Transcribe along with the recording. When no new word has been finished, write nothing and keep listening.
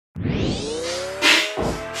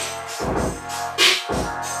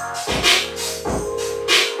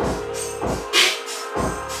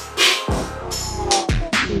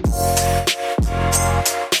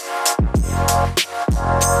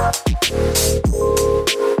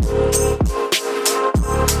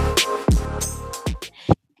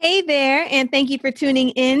and thank you for tuning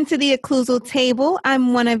in to the Occlusal Table.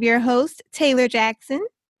 I'm one of your hosts, Taylor Jackson.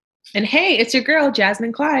 And hey, it's your girl,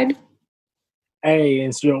 Jasmine Clyde. Hey,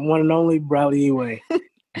 it's your one and only Bradley Eway.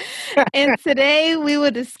 And today we will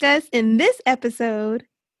discuss in this episode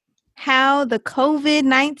how the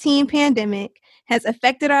COVID-19 pandemic has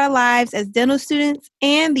affected our lives as dental students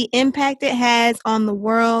and the impact it has on the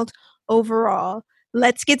world overall.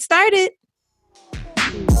 Let's get started.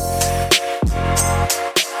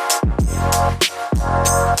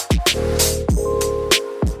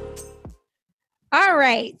 All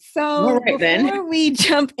right. So before we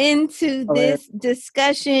jump into this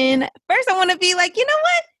discussion, first I want to be like, you know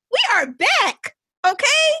what? We are back. Okay.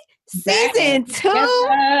 Season 2.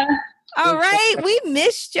 All right. We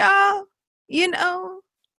missed y'all.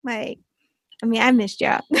 I missed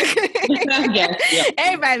y'all.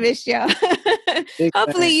 Everybody missed y'all.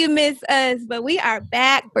 Hopefully you miss us, but we are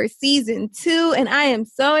back for season 2 and I am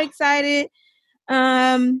so excited.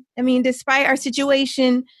 Despite our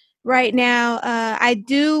situation right now, I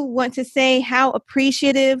do want to say how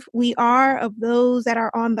appreciative we are of those that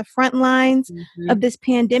are on the front lines of this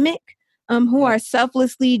pandemic, who are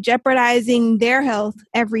selflessly jeopardizing their health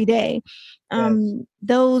every day.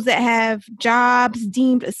 Those that have jobs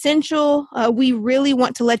deemed essential, we really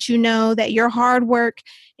want to let you know that your hard work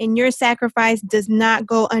and your sacrifice does not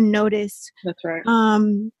go unnoticed. That's right.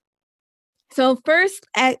 So first,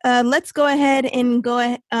 let's go ahead and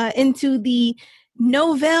go into the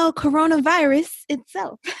novel coronavirus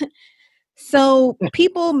itself. So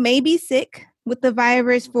people may be sick with the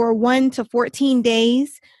virus for 1 to 14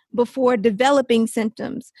 days before developing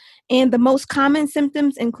symptoms. And the most common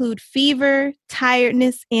symptoms include fever,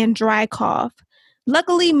 tiredness, and dry cough.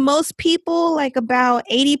 Luckily, most people, like about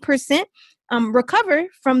 80%, recover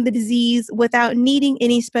from the disease without needing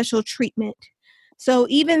any special treatment. So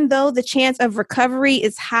even though the chance of recovery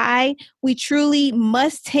is high, we truly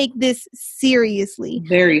must take this seriously.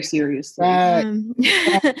 Very seriously.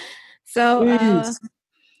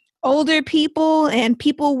 Older people and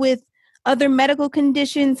people with other medical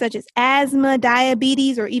conditions such as asthma,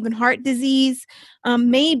 diabetes, or even heart disease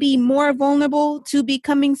may be more vulnerable to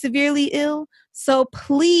becoming severely ill. So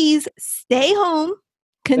please stay home,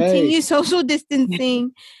 continue social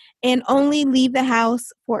distancing, and only leave the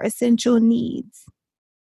house for essential needs.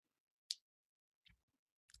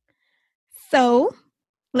 So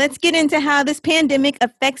let's get into how this pandemic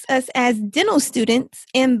affects us as dental students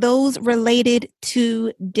and those related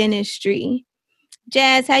to dentistry.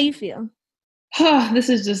 Jazz, how you feel? This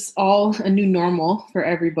is just all a new normal for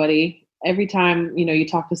everybody. Every time, you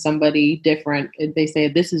talk to somebody different, they say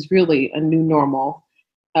this is really a new normal.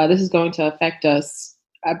 This is going to affect us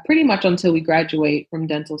pretty much until we graduate from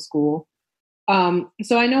dental school.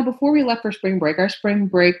 So I know before we left for spring break, our spring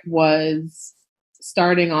break was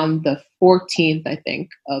starting on the 14th, I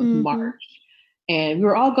think, of March. And we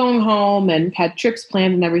were all going home and had trips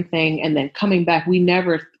planned and everything. And then coming back, we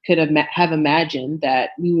never could have imagined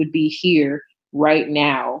that we would be here right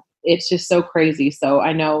now. It's just so crazy. So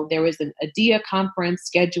I know there was an ADIA conference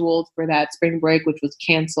scheduled for that spring break, which was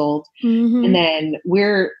canceled. And then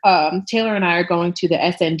Taylor and I are going to the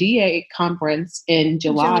SNDA conference in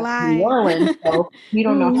July. In New Orleans. So we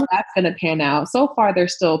don't know how that's going to pan out. So far, they're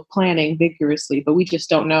still planning vigorously, but we just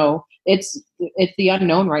don't know. It's the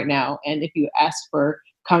unknown right now. And if you ask for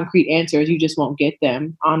concrete answers, you just won't get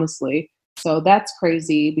them, honestly. So that's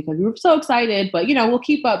crazy because we were so excited, but we'll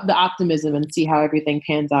keep up the optimism and see how everything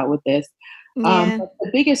pans out with this. Yeah. But the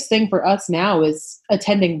biggest thing for us now is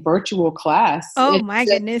attending virtual class. My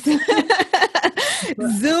goodness.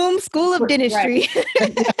 Zoom School of Dentistry.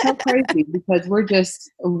 Right. It's so crazy because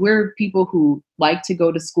we're people who like to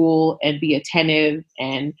go to school and be attentive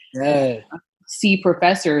and see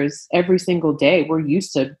professors every single day. We're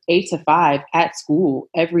used to 8 to 5 at school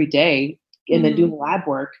every day and then doing lab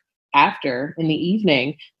work after in the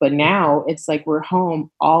evening. But now it's like we're home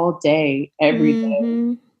all day, every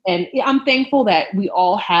day. And I'm thankful that we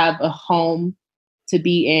all have a home to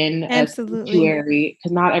be in. Absolutely.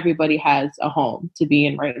 Because not everybody has a home to be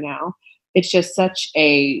in right now. It's just such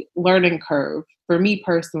a learning curve for me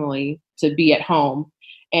personally to be at home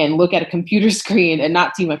and look at a computer screen and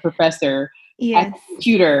not see my professor at the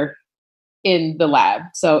computer in the lab.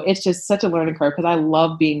 So it's just such a learning curve because I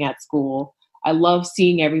love being at school. I love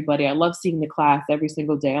seeing everybody. I love seeing the class every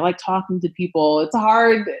single day. I like talking to people. It's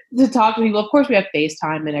hard to talk to people. Of course, we have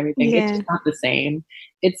FaceTime and everything. It's just not the same.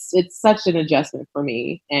 It's such an adjustment for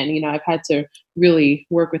me. And, I've had to really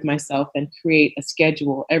work with myself and create a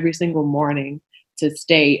schedule every single morning to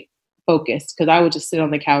stay focused because I would just sit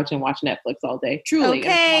on the couch and watch Netflix all day. Truly.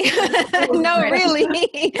 Okay. No, really.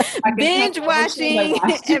 Binge watching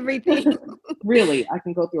everything. Really, I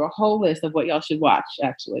can go through a whole list of what y'all should watch,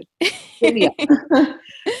 actually. But yeah.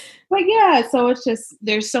 But yeah, so it's just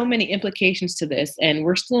there's so many implications to this, and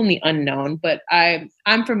we're still in the unknown. But I'm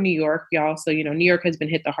from New York, y'all. So New York has been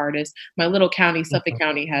hit the hardest. My little county, Suffolk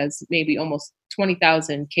County, has maybe almost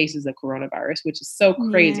 20,000 cases of coronavirus, which is so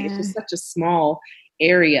crazy. It's just such a small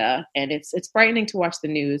area, and it's frightening to watch the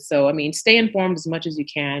news. So I mean, stay informed as much as you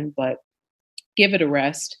can, but give it a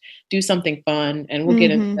rest, do something fun, and we'll get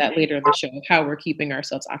into that later in the show of how we're keeping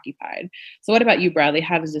ourselves occupied. So what about you, Bradley?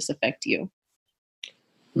 How does this affect you?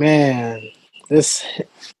 Man, this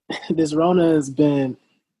Rona it's been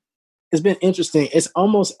interesting. It's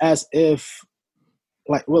almost as if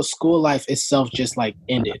school life itself just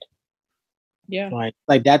ended. Yeah.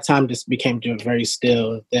 Like that time just became very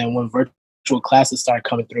still. Then when virtual classes started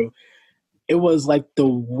coming through, it was like the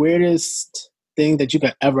weirdest thing that you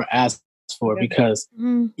could ever ask for, because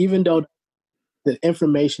even though the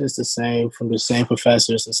information is the same from the same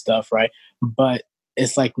professors and stuff, right? But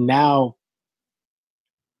it's like now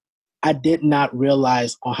I did not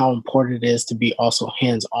realize on how important it is to be also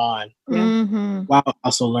hands-on while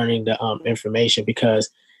also learning the information, because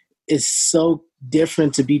it's so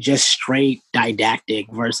different to be just straight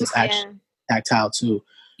didactic versus actually tactile too.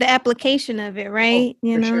 The application of it, right?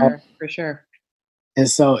 For sure. And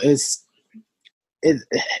so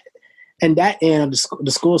and that end of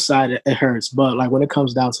the school side, it hurts. But when it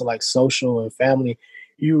comes down to social and family,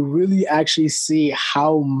 you really actually see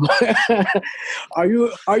how are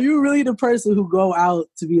you really the person who go out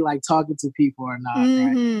to be talking to people or not?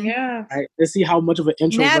 Right? Yeah. Right. Let's see how much of an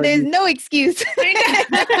introvert. Now there's no excuse.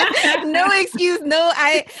 No excuse. No,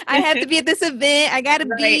 I have to be at this event. I gotta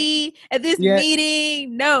be at this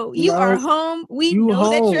meeting. No, you are home. We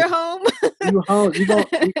know that you're home. You home. You go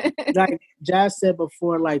like Jazz said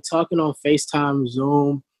before, talking on FaceTime,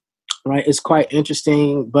 Zoom. Right, it's quite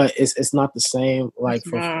interesting, but it's not the same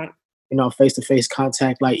from face-to-face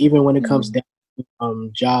contact. Even when it comes down to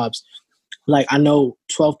jobs, I know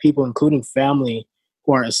 12 people, including family,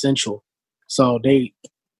 who are essential, so they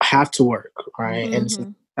have to work, right? And it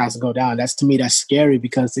has to go down. That's scary,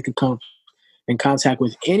 because they could come in contact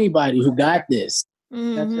with anybody who got this.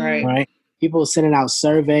 That's right. Right, people sending out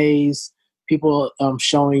surveys. People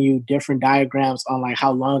showing you different diagrams on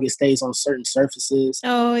how long it stays on certain surfaces.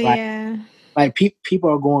 Oh, yeah. People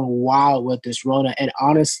are going wild with this Rona. And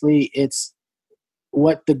honestly, it's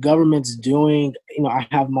what the government's doing. I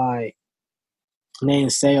have my name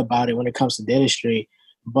to say about it when it comes to dentistry.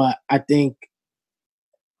 But I think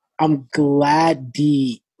I'm glad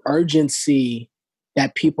the urgency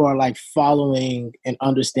that people are following and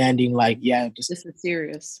understanding, this is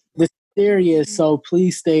serious. So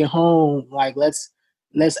please stay home.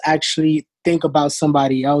 Let's actually think about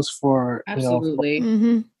somebody else for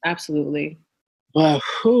absolutely. Absolutely. But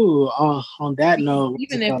on that note,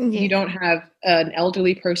 even if you don't have an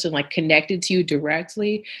elderly person connected to you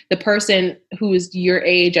directly, the person who is your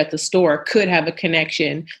age at the store could have a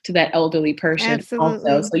connection to that elderly person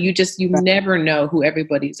also. So you never know who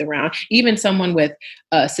everybody's around. Even someone with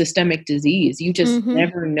systemic disease, you just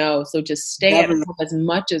never know. So just stay at home as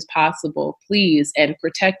much as possible, please, and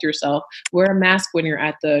protect yourself. Wear a mask when you're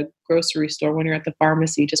at the grocery store, when you're at the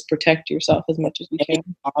pharmacy. Just protect yourself as much as you can.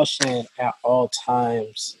 Caution at all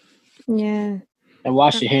times. Yeah. And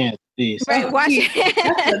wash your hands, please. Right, wash your hands.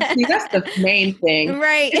 That's the main thing.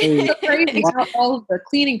 Right. It's so crazy how all of the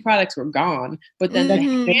cleaning products were gone, but then the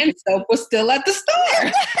hand soap was still at the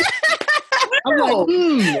store. I'm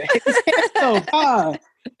it's hand soap.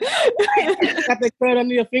 Got that thread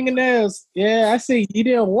under your fingernails. Yeah, I see. You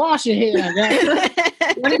didn't wash your hair.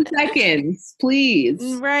 20 seconds, please.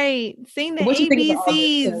 Right. Sing the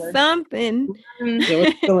ABCs, something.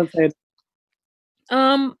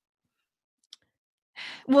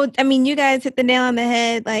 Well, I mean, you guys hit the nail on the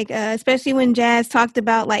head, especially when Jazz talked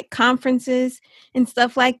about conferences and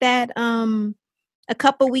stuff like that. A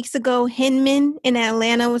couple weeks ago, Hinman in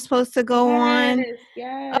Atlanta was supposed to go on.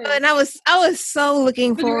 Yes. And I was so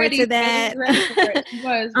looking forward to that. We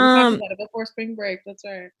talked about it before spring break. That's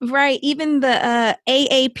right. Right. Even the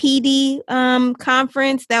AAPD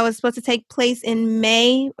conference that was supposed to take place in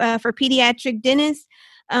May for pediatric dentists,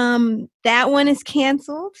 that one is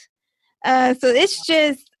canceled. So it's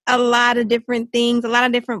just a lot of different things, a lot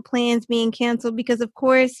of different plans being canceled because, of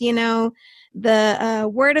course,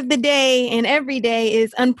 the word of the day and every day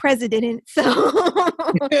is unprecedented. So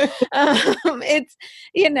it's,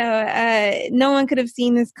 no one could have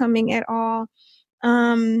seen this coming at all.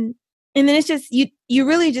 And then it's just, you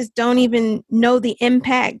really just don't even know the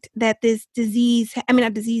impact that this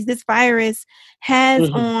this virus has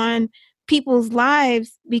on people's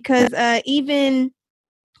lives, because even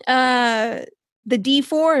the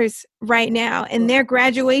D4s right now and their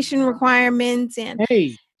graduation requirements and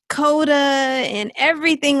CODA and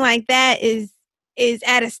everything like that is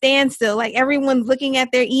at a standstill. Like, everyone's looking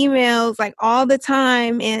at their emails like all the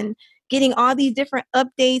time and getting all these different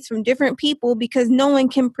updates from different people, because no one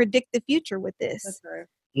can predict the future with this. That's right.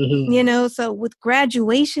 You know, so with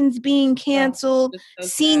graduations being canceled,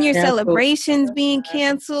 senior celebrations being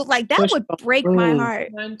canceled, like that would break my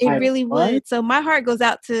heart. It really would. So my heart goes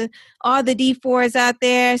out to all the D4s out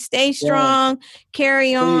there. Stay strong,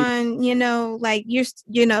 carry on, you know, like this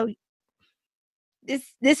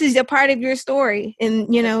is a part of your story,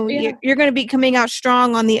 and you know, you're going to be coming out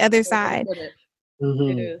strong on the other side.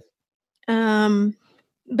 It is.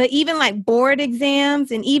 But even like board exams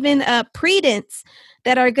and even predents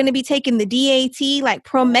that are going to be taking the DAT, like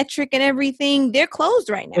Prometric and everything, they're closed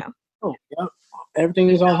right now. Oh, yeah. Everything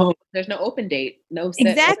is on hold. There's no open date. No set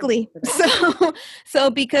exactly. So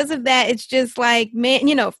because of that, it's just like, man,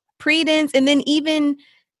 you know, predents, and then even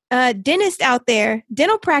dentists out there,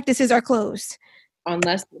 dental practices are closed.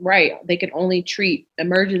 Unless, they can only treat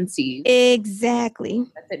emergencies. Exactly.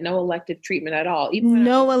 That's it. No elective treatment at all. Even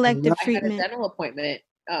no elective treatment. I had a dental appointment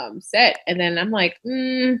set, and then I'm like,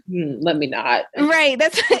 let me not. Right.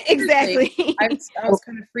 That's exactly. I was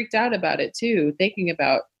kind of freaked out about it too, thinking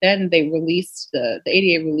about, then they released the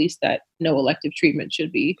ADA released that no elective treatment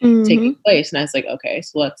should be taking place, and I was like, okay,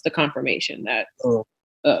 so that's the confirmation that.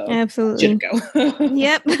 Absolutely. Should go.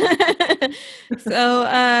 Yep.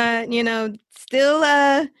 So, you know,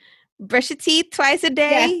 still brush your teeth twice a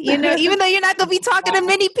day. You know, even though you're not going to be talking to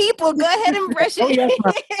many people, go ahead and brush it.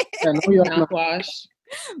 Mouthwash.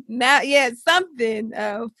 Now, something.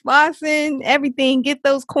 Flossing, everything. Get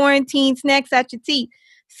those quarantine snacks out your teeth.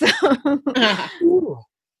 So,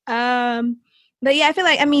 but yeah, I feel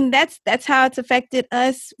like, I mean, that's how it's affected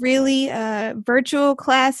us, really. Virtual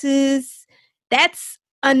classes. That's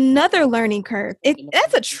another learning curve.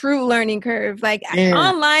 That's a true learning curve. Like,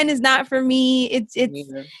 online is not for me.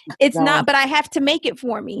 It's not, but I have to make it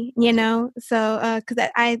for me, you know? So, cause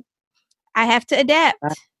I have to adapt.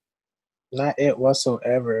 Not it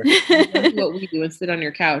whatsoever. What we do and sit on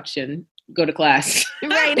your couch and go to class.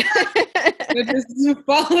 Right. Just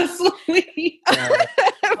fall asleep.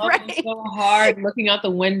 Right. So hard, looking out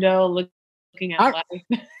the window, looking at life.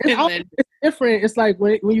 It's different. It's like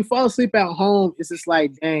when you fall asleep at home, it's just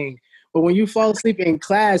like, dang. But when you fall asleep in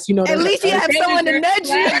class, you know, at least you have someone to nudge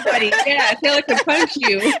you. Buddy. Yeah, Taylor can punch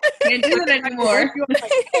you. Can't do it anymore.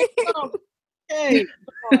 Hey,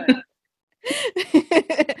 come on.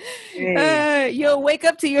 You'll wake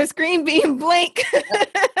up to your screen being blank.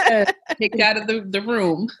 Kicked out of the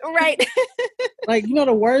room. Right. Like, you know,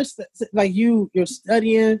 the worst, like you're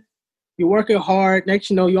studying, you're working hard. Next,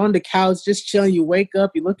 you know, you're on the couch just chilling. You wake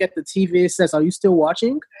up, you look at the TV. It says, "Are you still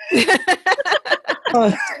watching?"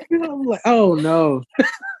 I'm like, oh no.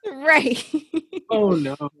 Right. Oh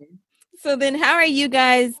no. So then, how are you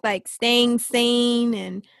guys like staying sane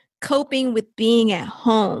and coping with being at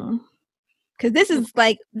home? Because this is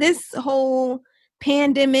like, this whole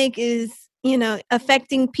pandemic is, you know,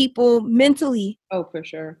 affecting people mentally. Oh, for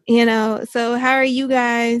sure. You know, so how are you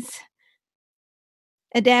guys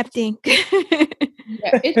adapting?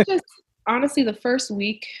 It's just, honestly, the first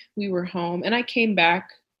week we were home, and I came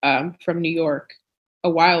back from New York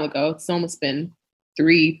a while ago. It's almost been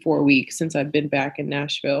 3-4 weeks since I've been back in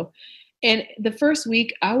Nashville. And the first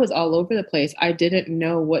week I was all over the place. I didn't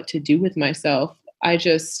know what to do with myself.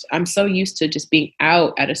 I'm so used to just being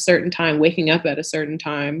out at a certain time, waking up at a certain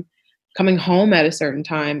time, coming home at a certain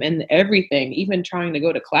time, and everything, even trying to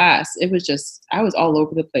go to class. It was just, I was all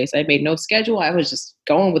over the place. I made no schedule. I was just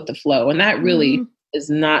going with the flow. And that really is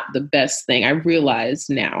not the best thing. I realize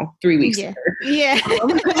now, 3 weeks later. Yeah.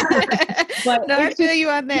 But no, I feel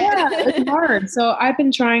you on that. Yeah, it's hard. So I've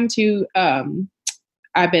been trying to,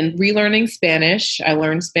 I've been relearning Spanish. I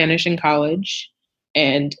learned Spanish in college.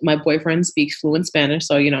 And my boyfriend speaks fluent Spanish.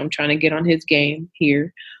 So, you know, I'm trying to get on his game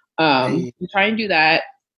here. I'm trying to do that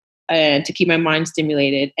and to keep my mind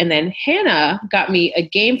stimulated. And then Hannah got me a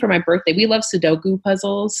game for my birthday. We love Sudoku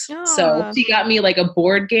puzzles. Oh. So she got me like a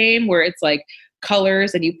board game where it's like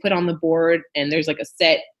colors and you put on the board and there's like a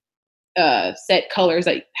set set colors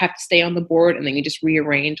that have to stay on the board, and then you just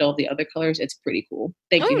rearrange all the other colors. It's pretty cool.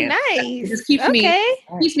 Thank you, Hannah. Nice. It just keeps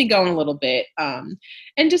me going a little bit. And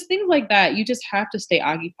just things like that. You just have to stay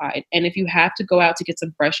occupied. And if you have to go out to get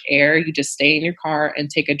some fresh air, you just stay in your car and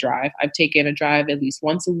take a drive. I've taken a drive at least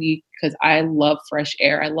once a week because I love fresh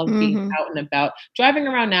air. I love being out and about. Driving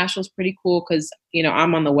around Nashville is pretty cool because, you know,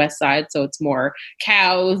 I'm on the west side, so it's more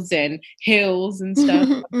cows and hills and stuff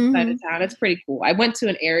side of town. It's pretty cool. I went to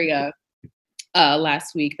an area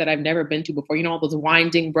last week that I've never been to before. You know, all those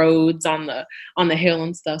winding roads on the hill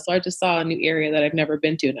and stuff. So I just saw a new area that I've never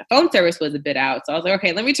been to. And the phone service was a bit out. So I was like,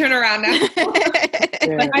 okay, let me turn around now.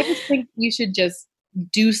 But I just think you should just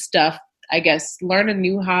do stuff, I guess, learn a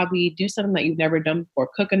new hobby, do something that you've never done before,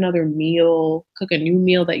 cook a new meal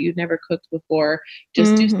that you've never cooked before.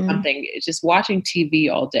 Just do something. It's just watching TV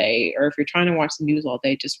all day, or if you're trying to watch the news all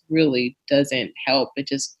day, just really doesn't help. It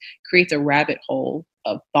just creates a rabbit hole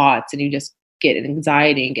of thoughts, and you just get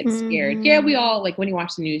anxiety and get scared. Yeah, we all, like, when you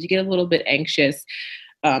watch the news, you get a little bit anxious,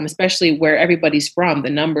 especially where everybody's from. The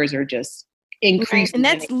numbers are just increasing. And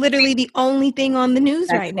that's literally the only thing on the news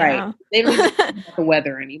now. They don't even talk about the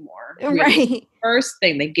weather anymore. Really. Right. First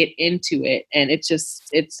thing, they get into it, and it's a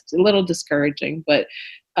little discouraging, but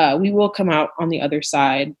we will come out on the other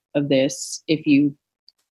side of this if you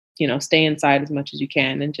stay inside as much as you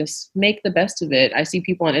can and just make the best of it. I see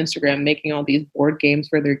people on Instagram making all these board games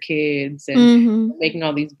for their kids and making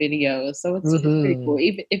all these videos. So it's pretty cool.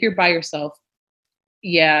 Even if you're by yourself,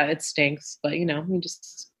 yeah, it stinks, but you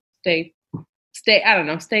just stay, I don't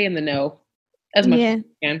know, stay in the know as much as you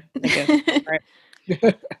can, I guess. Right.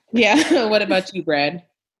 Yeah. What about you, Brad?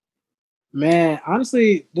 Man,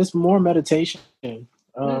 honestly, just more meditation.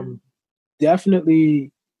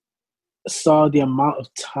 Definitely saw the amount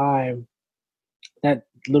of time that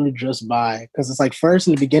literally just by, because it's like, first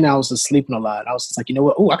in the beginning I was just sleeping a lot. I was just like, you know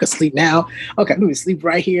what, I could sleep now. Okay, let me sleep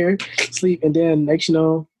right here, sleep, and then next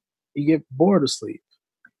you get bored of sleep.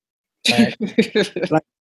 Right? Like,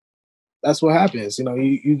 that's what happens.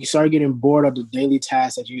 You start getting bored of the daily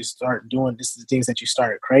tasks that you start doing. This is the things that you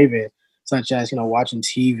start craving, such as watching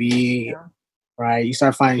TV. Right, you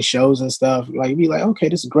start finding shows and stuff. Like, you be like, okay,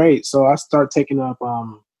 this is great. So I start taking up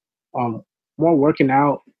more working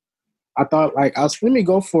out. I thought, like, let me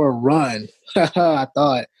go for a run. I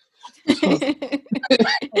thought. Since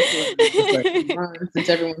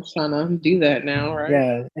everyone's trying to do that now, right?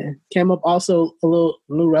 Yeah. And came up also a little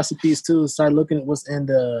new recipes too. Started looking at what's in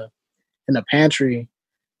the pantry.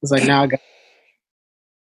 It's like, now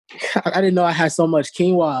I didn't know I had so much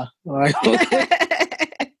quinoa.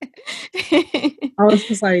 I was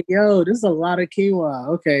just like, yo, this is a lot of quinoa.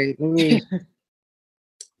 Okay,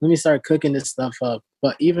 let me start cooking this stuff up.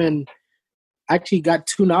 But even actually got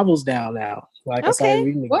 2 novels down now. Like, I started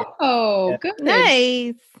reading again. Whoa, good.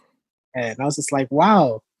 Nice. And I was just like,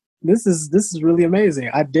 wow, this is really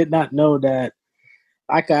amazing. I did not know that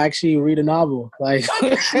I could actually read a novel. Like,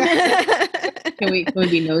 can we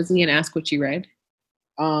be nosy and ask what you read?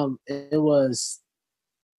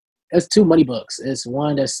 It's 2 money books. It's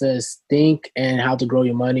one that says Think and How to Grow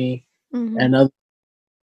Your Money. And another,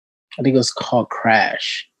 I think it was called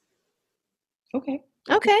Crash. Okay,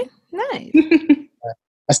 nice.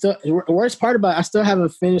 The worst part about it, I still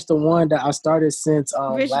haven't finished the one that I started since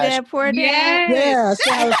Rich Dad Poor Dad. Yes. Yeah, I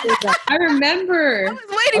still haven't finished that. I remember. I was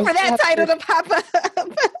waiting for that title to pop up.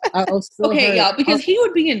 Okay, y'all, because he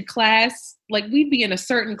would be in class, like, we'd be in a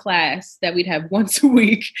certain class that we'd have once a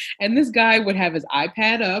week, and this guy would have his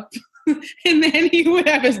iPad up, and then he would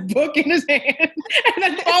have his book in his hand, and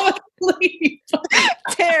then fall asleep.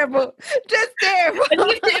 Terrible. Just terrible. And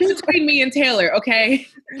he's sitting between me and Taylor, okay?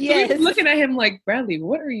 Yes. So he's looking at him like, Bradley,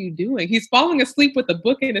 what are you doing? He's falling asleep with a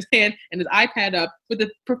book in his hand and his iPad up with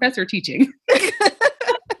the professor teaching.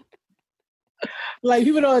 Like,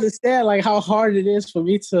 people don't understand, like, how hard it is for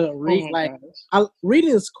me to read.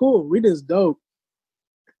 Reading is cool. Reading is dope.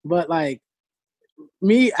 But, like,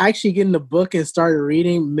 me actually getting the book and started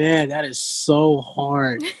reading, man, that is so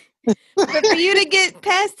hard. But for you to get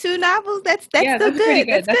past 2 novels, that's still good.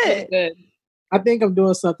 That's good. Good. I think I'm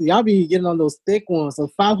doing something. Y'all be getting on those thick ones, so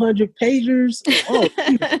 500 pagers. Oh,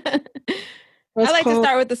 I like to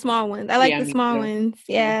start with the small ones. I like the small ones.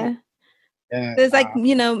 Yeah. There's like,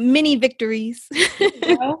 mini victories.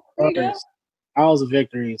 All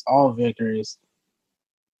victories.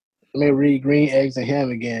 Let me read Green Eggs and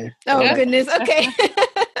Ham again. Oh, goodness. Okay.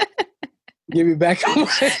 Give me back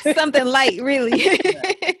something light, really.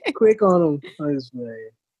 Quick on them.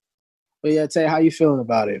 But yeah, Tay, how you feeling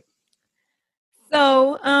about it?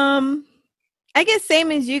 So, I guess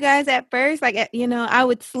same as you guys at first. Like, I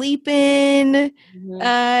would sleep in,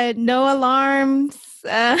 no alarms.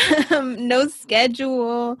 no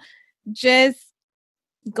schedule, just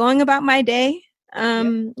going about my day,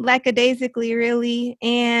 lackadaisically, really.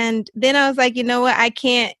 And then I was like, you know what? I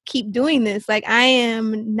can't keep doing this. Like, I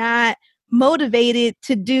am not motivated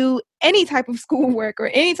to do any type of schoolwork or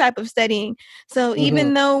any type of studying. So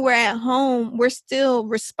even though we're at home, we're still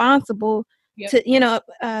responsible to,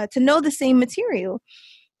 to know the same material.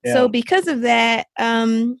 Yeah. So because of that,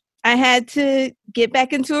 I had to get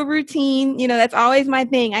back into a routine. That's always my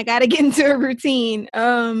thing. I got to get into a routine.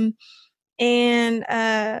 And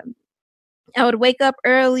I would wake up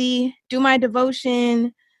early, do my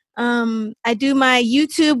devotion. I do my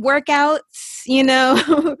YouTube workouts,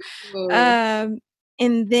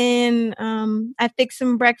 and then I fix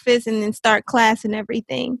some breakfast and then start class and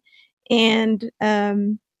everything. And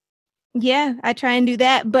I try and do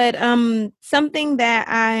that. But something that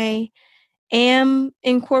I am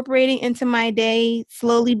incorporating into my day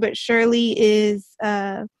slowly but surely is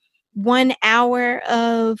 1 hour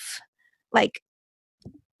of like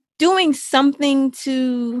doing something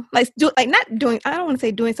to I don't want to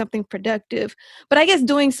say doing something productive, but I guess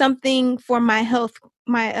doing something for my health,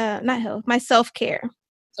 my self-care.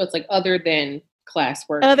 So it's like other than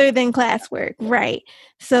classwork. Right.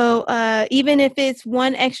 So even if it's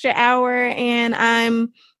 1 extra hour and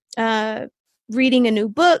I'm reading a new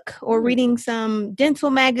book or reading some dental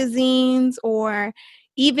magazines or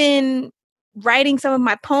even writing some of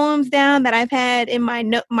my poems down that I've had in my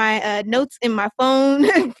notes in my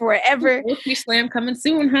phone forever. Poetry slam coming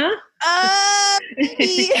soon, huh?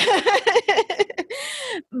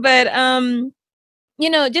 But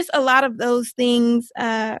just a lot of those things.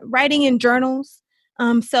 Writing in journals,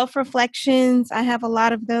 self-reflections. I have a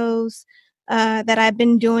lot of those that I've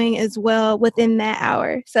been doing as well within that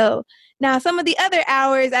hour. So now some of the other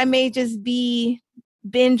hours I may just be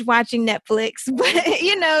binge watching Netflix, but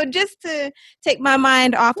just to take my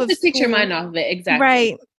mind off of just take your mind off of it. Exactly.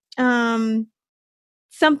 Right.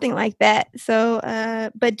 Something like that. So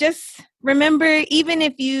but just remember, even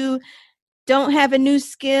if you don't have a new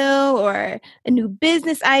skill or a new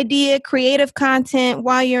business idea, creative content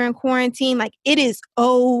while you're in quarantine, like it is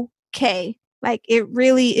okay. Like it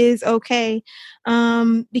really is okay.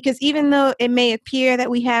 Because even though it may appear that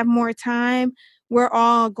we have more time, we're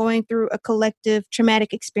all going through a collective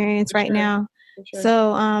traumatic experience right now. Sure.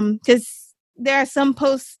 So, because there are some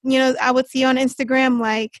posts, I would see on Instagram,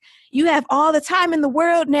 like, you have all the time in the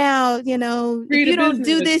world now, if you don't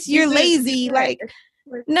do this, you're lazy. Like,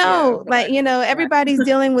 no, everybody's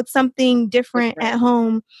dealing with something different at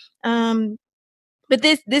home. But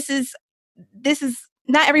this is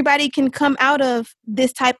not everybody can come out of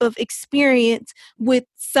this type of experience with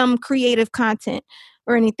some creative content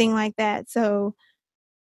or anything like that. So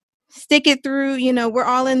stick it through, we're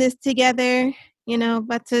all in this together,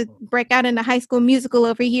 about to break out into High School Musical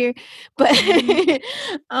over here. But,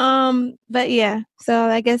 but yeah, so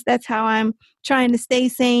I guess that's how I'm trying to stay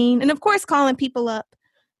sane. And of course, calling people up.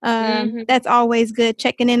 That's always good.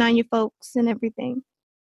 Checking in on your folks and everything.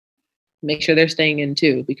 Make sure they're staying in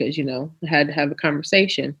too, because, I had to have a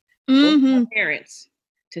conversation with my parents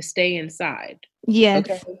to stay inside. Yes.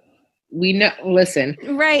 Okay. We know, listen.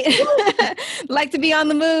 Right. Like to be on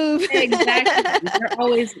the move. Exactly. They're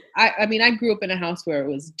always, I grew up in a house where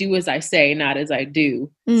it was do as I say, not as I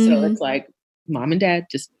do. So it's like, Mom and Dad,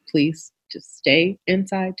 just please, just stay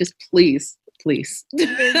inside. Just please.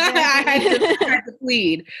 Exactly. I had to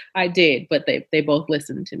plead. I did, but they both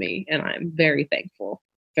listened to me, and I'm very thankful.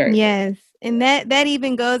 Yes. And that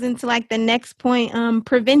even goes into like the next point,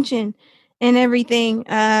 prevention and everything.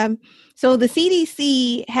 So the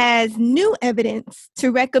CDC has new evidence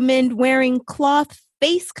to recommend wearing cloth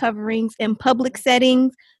face coverings in public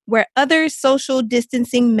settings where other social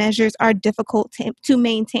distancing measures are difficult to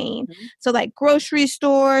maintain. Mm-hmm. So like grocery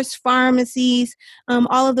stores, pharmacies,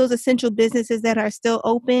 all of those essential businesses that are still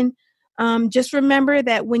open. Just remember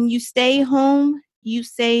that when you stay home, you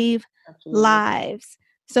save lives.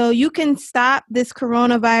 So you can stop this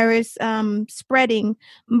coronavirus spreading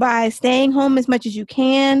by staying home as much as you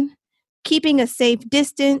can, keeping a safe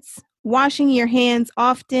distance, washing your hands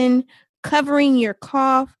often, covering your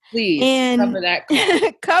cough. Please cover that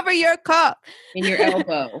cough. Cover your cough. In your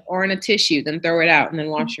elbow or in a tissue, then throw it out and then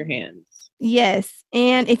wash your hands. Yes.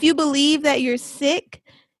 And if you believe that you're sick,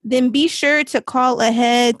 then be sure to call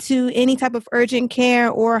ahead to any type of urgent care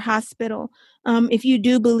or hospital. If you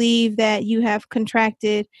do believe that you have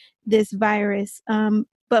contracted this virus.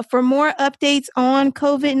 But for more updates on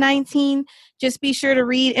COVID-19, just be sure to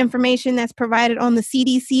read information that's provided on the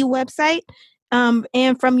CDC website.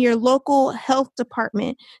 and from your local health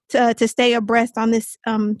department to stay abreast on this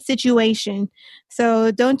situation.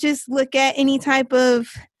 So don't just look at any type of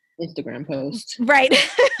Instagram post, right,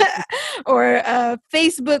 or a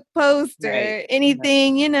Facebook post or Right.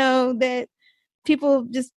 anything, that people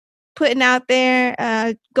just putting out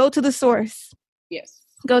there. Go to the source. Yes.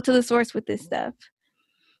 Go to the source with this stuff.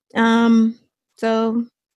 So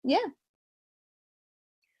yeah.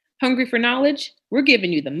 Hungry for knowledge? We're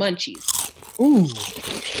giving you the munchies. Ooh.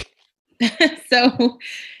 So,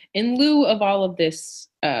 in lieu of all of this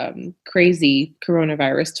crazy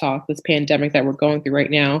coronavirus talk, this pandemic that we're going through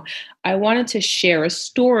right now, I wanted to share a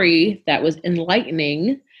story that was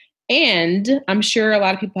enlightening. And I'm sure a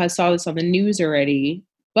lot of people have saw this on the news already,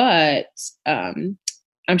 but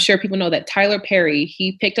I'm sure people know that Tyler Perry,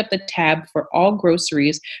 he picked up the tab for all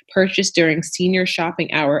groceries purchased during senior shopping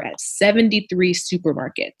hour at 73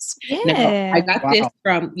 supermarkets. Yeah. Now, I got this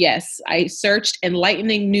from, I searched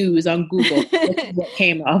enlightening news on Google. This is what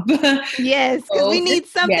came up. Yes, because we need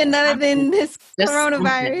something other than this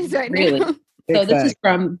coronavirus right now. So this is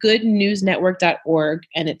from goodnewsnetwork.org,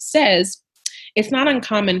 and it says, it's not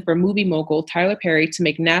uncommon for movie mogul Tyler Perry to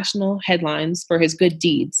make national headlines for his good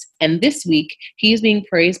deeds. And this week, he is being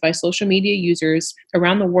praised by social media users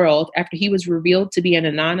around the world after he was revealed to be an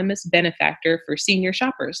anonymous benefactor for senior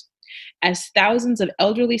shoppers. As thousands of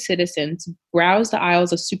elderly citizens browsed the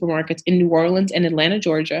aisles of supermarkets in New Orleans and Atlanta,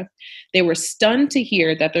 Georgia, they were stunned to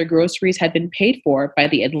hear that their groceries had been paid for by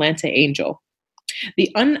the Atlanta Angel.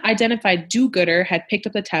 The unidentified do-gooder had picked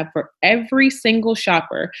up the tab for every single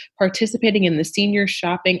shopper participating in the senior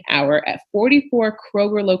shopping hour at 44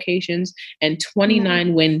 Kroger locations and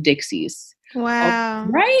 29 Winn-Dixie's. Wow.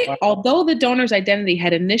 Right? Wow. Although the donor's identity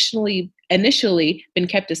had initially been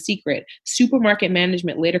kept a secret, supermarket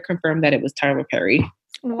management later confirmed that it was Tyler Perry.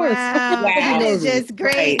 Wow. That is just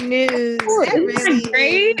great news. That really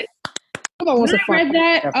great. When I read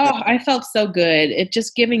that, I felt so good. It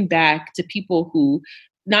just giving back to people who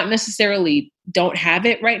not necessarily don't have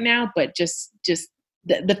it right now, but just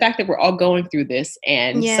the fact that we're all going through this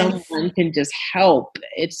and someone can just help.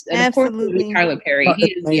 It's absolutely Tyler Perry.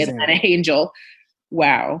 He is the Atlanta Angel.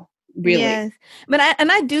 Wow. Really. Yes. But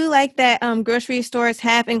I do like that grocery stores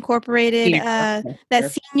have incorporated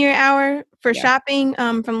that senior hour for shopping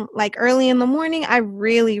from like early in the morning. I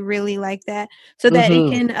really, really like that, so that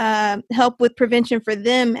it can help with prevention for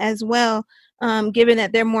them as well, given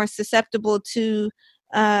that they're more susceptible to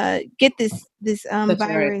get this virus.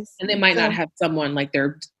 Right. And they might not have someone like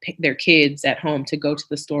their kids at home to go to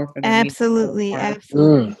the store for them. Absolutely.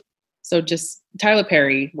 So just Tyler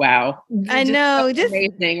Perry, wow. I know. Just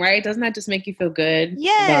amazing, right? Doesn't that just make you feel good?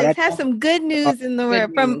 Yes, have some good news in the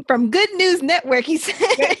world. From Good News Network, he said.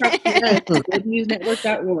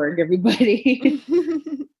 Goodnewsnetwork.org, everybody.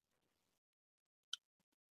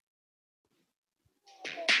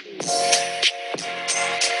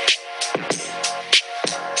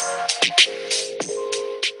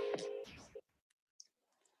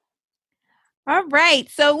 All right.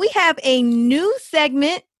 So we have a new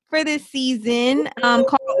segment for this season called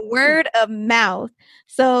Word of Mouth.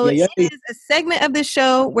 So it is a segment of the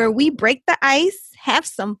show where we break the ice, have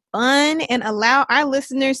some fun, and allow our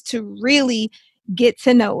listeners to really get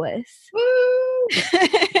to know us.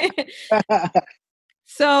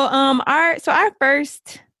 So our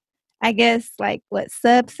first, I guess, like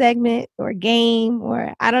sub segment or game,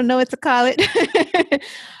 or I don't know what to call it.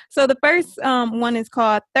 So the first one is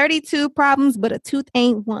called 32 Problems, but a Tooth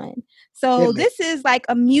Ain't One. So this is like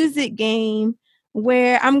a music game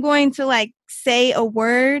where I'm going to say a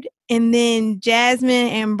word, and then Jasmine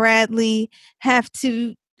and Bradley have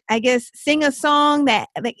to, I guess, sing a song that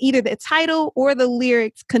either the title or the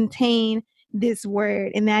lyrics contain this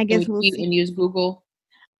word. And then I guess we'll see. And use Google.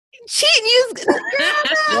 Cheat and use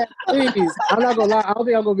please. I'm not gonna lie. I don't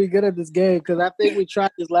think I'm gonna be good at this game because I think we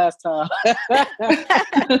tried this last time.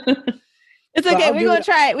 It's okay. We're gonna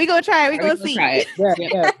try it. We're gonna try it. We're gonna see. Yeah.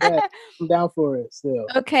 I'm down for it still.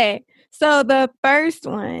 Okay. So the first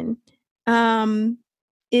one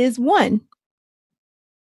is one.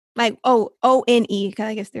 Like ONE, because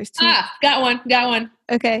I guess there's two. Got one.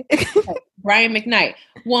 Okay. Brian McKnight.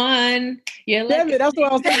 One. Yeah, damn it, that's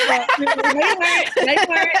what I was thinking about.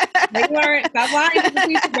 They weren't. Stop lying to the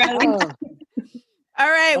people, Bradley. All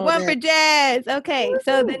right, one for Jazz. Okay,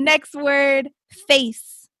 so the next word,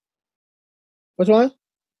 face. Which one?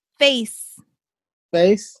 Face.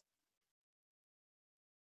 Face.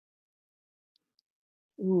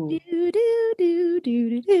 Ooh. Do do do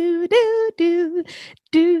do do do do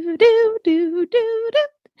do do do do.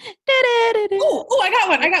 Oh, I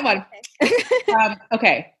got one.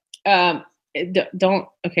 Okay. don't.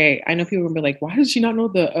 Okay, I know people will be like, "Why does she not know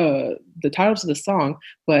the titles of the song?"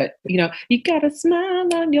 But you got a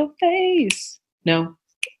smile on your face. No.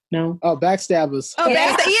 Oh, Backstabbers. Oh, yeah,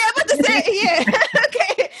 I'm about to say yeah.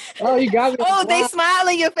 Okay. Oh, you got me. Oh, they smile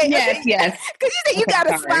on your face. Yes. Because you said you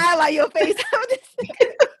got a smile on your face.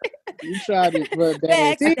 You tried it, but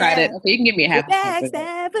I tried it. Okay, you can give me a half.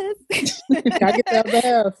 Backstabbers. Can I get that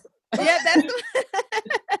half? Yeah, that's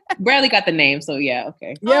Bradley got the name, so yeah,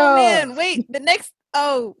 okay. Oh man, wait. The next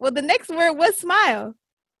word was smile.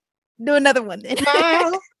 Do another one then.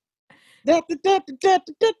 Smile. Smile.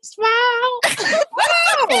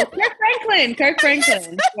 Oh, Kirk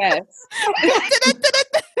Franklin. Yes.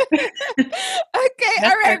 Okay,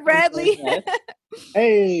 all right, Bradley. Yes.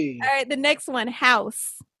 Hey. All right, the next one,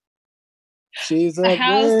 house. She's a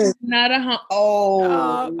house, not a home.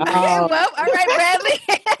 Oh. Okay, well, all right, Bradley.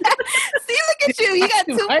 See, look at you. You got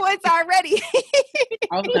 2 points already.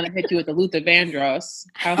 I was gonna hit you with the Luther Vandross.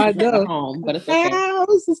 House is not a home, but it's okay.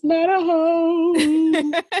 House is not a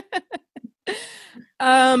home.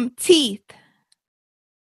 Teeth.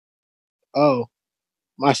 Oh,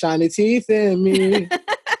 my shiny teeth in me.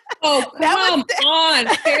 Oh, come on.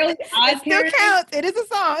 Fairly Odd It still counts. It is a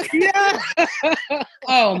song. Yeah.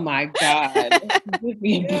 Oh my God. Give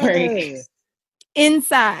me a break.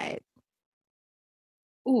 Inside.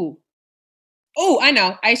 Ooh, I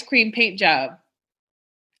know. Ice cream paint job.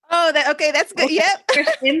 Oh, that's good. Yep.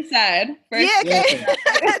 Inside. Yeah, okay.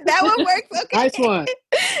 Yeah. That one works. Okay. Nice one.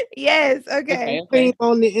 Yes, okay. Clean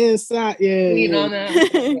on the inside. Yeah. Clean on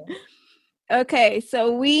that. Okay,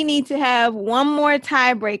 so we need to have one more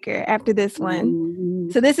tiebreaker after this one.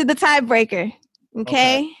 So this is the tiebreaker.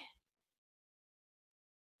 Okay.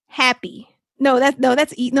 Happy. I lied.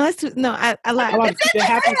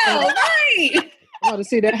 I want to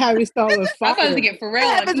see that happy star with fire. I thought to get Pharrell.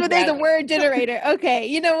 What happens when there's a word generator? Okay,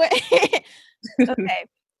 you know what? Okay.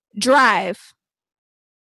 Drive.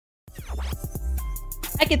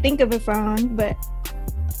 I could think of a song, but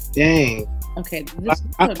dang. Okay.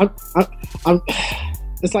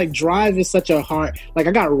 It's like drive is such a hard. Like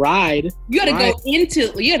I got ride. You got to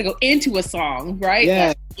go into a song, right? Yeah.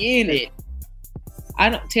 Like in it.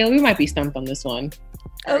 Taylor, we might be stumped on this one.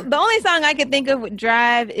 The only song I can think of with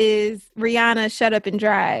Drive is Rihanna, Shut Up and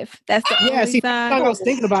Drive. That's the only song. I was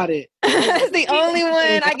thinking about it. That's the only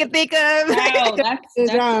one I can think of.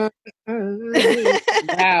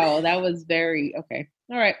 Wow, that was very okay.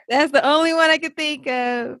 All right. That's the only one I can think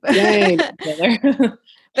of. Dang.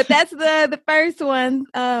 But that's the first one.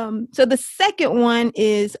 So the second one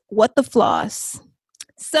is What the Floss.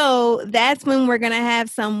 So that's when we're going to have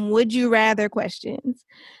some would you rather questions.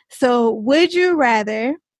 So would you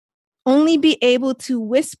rather only be able to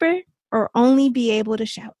whisper or only be able to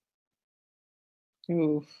shout?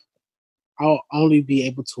 Ooh. I'll only be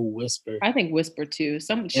able to whisper. I think whisper too.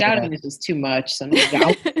 Some shouting is just too much.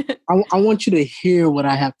 I want you to hear what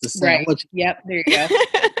I have to say. Right. Yep. There you go.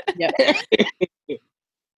 Yep.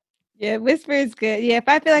 Yeah, whisper is good. Yeah, if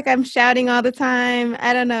I feel like I'm shouting all the time,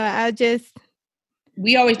 I don't know.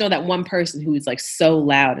 We always know that one person who's like so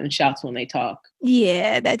loud and shouts when they talk.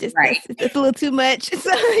 Yeah, that just it's a little too much.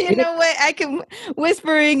 So you know what?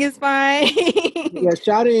 Whispering is fine. Yeah,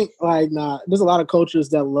 shouting there's a lot of cultures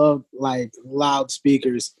that love like loud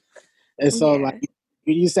speakers, and so like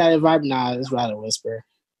you said vibe. Nah, it's rather whisper.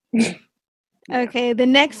 Okay, the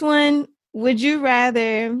next one. Would you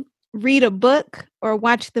rather read a book or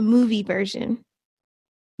watch the movie version?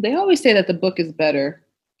 They always say that the book is better.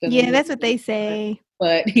 Yeah, that's what they say.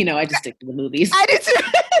 But I just stick to the movies. I do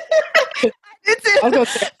too. I was gonna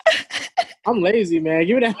say, I'm lazy, man.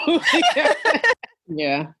 Give me that movie.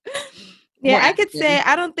 Yeah. Yeah, I could say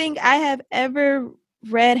I don't think I have ever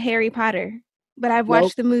read Harry Potter, but I've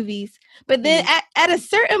watched the movies. But then at a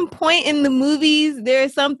certain point in the movies, there are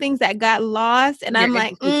some things that got lost, and I'm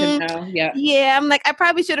like, yeah, I'm like, I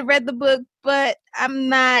probably should have read the book, but I'm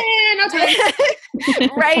not. No time.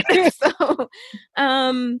 Right. So,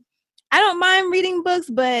 I don't mind reading books,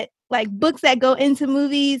 but like books that go into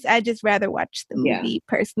movies, I just rather watch the movie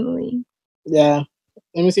personally. Yeah.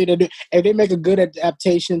 Let me see what they do. If they make a good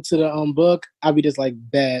adaptation to the book, I'll be just like,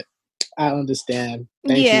 bet. I understand.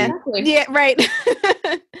 Thank you. Yeah, right.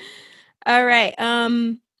 All right.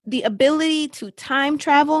 The ability to time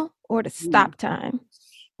travel or to stop time.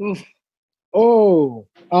 Oof. Oh,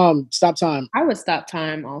 stop time. I would stop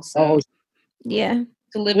time also. Oh. Yeah.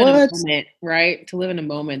 To live in a moment, right? To live in a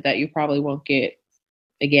moment that you probably won't get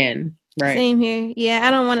again. Right. Same here. Yeah,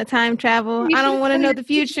 I don't want to time travel. I don't want to know the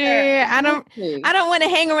future. I don't want to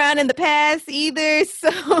hang around in the past either. So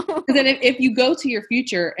then if you go to your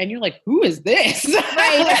future and you're like, who is this?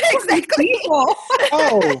 Right. Exactly. Oh,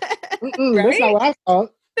 right? That's not what I thought.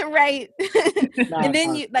 Right. And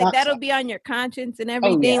then you like that'll be on your conscience and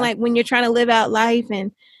everything. Like when you're trying to live out life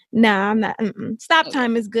and I'm not. Stop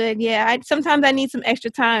time is good. Yeah. Sometimes I need some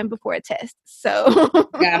extra time before a test. So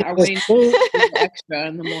yeah, I wait extra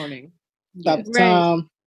in the morning. Stop time.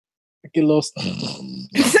 Get a little.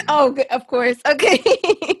 Oh, good. Of course. Okay.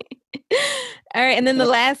 All right. And then the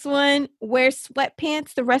last one: wear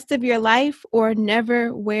sweatpants the rest of your life, or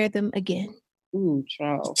never wear them again. Ooh,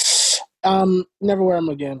 child. Never wear them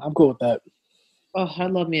again. I'm cool with that. Oh, I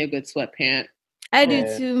love me a good sweatpant. I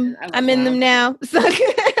do too. I'm in them now. So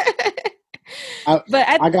but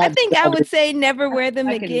I think I would say never wear them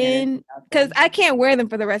again because I can't wear them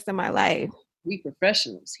for the rest of my life. We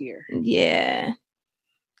professionals here. Yeah.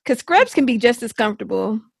 Because scrubs can be just as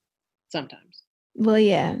comfortable. Sometimes. Well,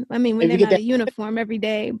 yeah. I mean, when they're not a uniform every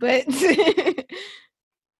day, but... Ooh,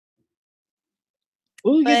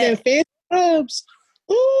 you get that fancy scrubs.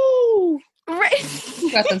 Ooh. Right.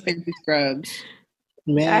 You got some fancy scrubs.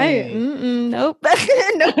 Man. Nope.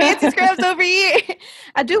 No fancy scrubs over here.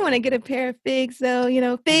 I do want to get a pair of Figs, though.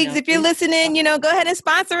 Figs, if you're listening, go ahead and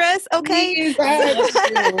sponsor us, okay?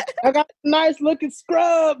 I got nice looking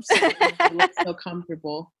scrubs. It looks so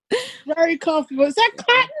comfortable. Very comfortable. Is that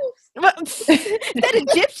cotton? Is that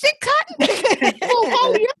Egyptian cotton?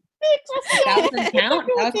 Oh, yeah. That count.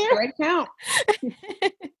 That's a great count.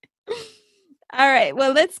 All right.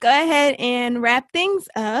 Well, let's go ahead and wrap things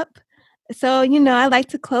up. So, I like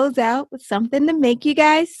to close out with something to make you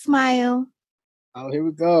guys smile. Oh, here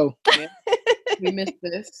we go. Yeah. We missed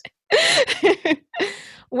this.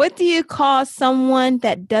 What do you call someone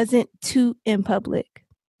that doesn't toot in public?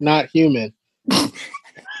 Not human. What?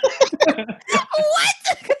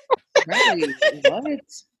 Right. What?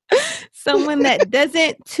 Someone that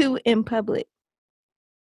doesn't toot in public.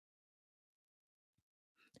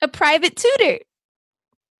 A private tutor.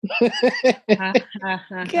 Good.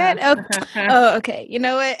 Oh, okay. You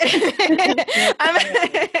know what? It's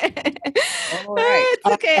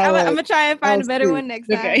okay. I'm gonna try and find a better one next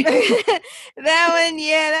time. Okay.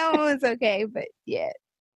 that one was okay, but yeah,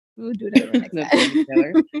 we'll do that one next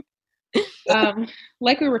time.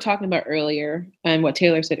 Like we were talking about earlier, and what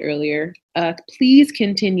Taylor said earlier, please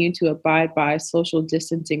continue to abide by social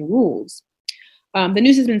distancing rules. The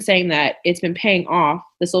news has been saying that it's been paying off.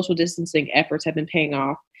 The social distancing efforts have been paying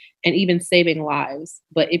off and even saving lives.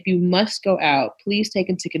 But if you must go out, please take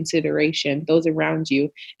into consideration those around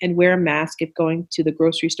you and wear a mask if going to the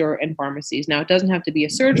grocery store and pharmacies. Now, it doesn't have to be a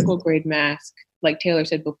surgical grade mask. Like Taylor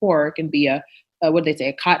said before, it can be a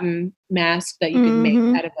cotton mask that you can make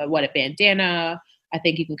out of a bandana. I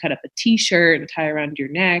think you can cut up a t-shirt and tie around your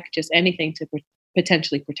neck, just anything to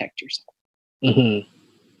potentially protect yourself. Mm-hmm.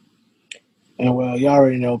 And well, you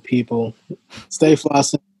already know, people, stay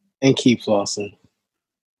flossing and keep flossing.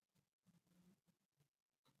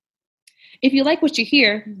 If you like what you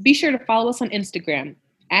hear, be sure to follow us on Instagram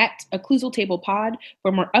at Occlusal Table Pod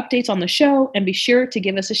for more updates on the show, and be sure to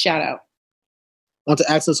give us a shout out. Want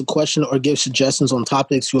to ask us a question or give suggestions on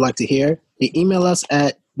topics you'd like to hear? You email us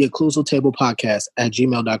at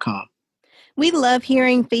theocclusaltablepodcast@gmail.com. We love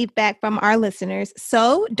hearing feedback from our listeners,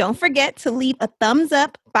 so don't forget to leave a thumbs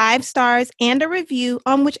up, 5 stars, and a review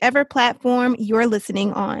on whichever platform you're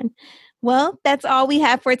listening on. Well, that's all we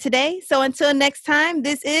have for today. So until next time,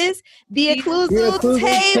 this is the Occlusal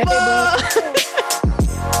Table.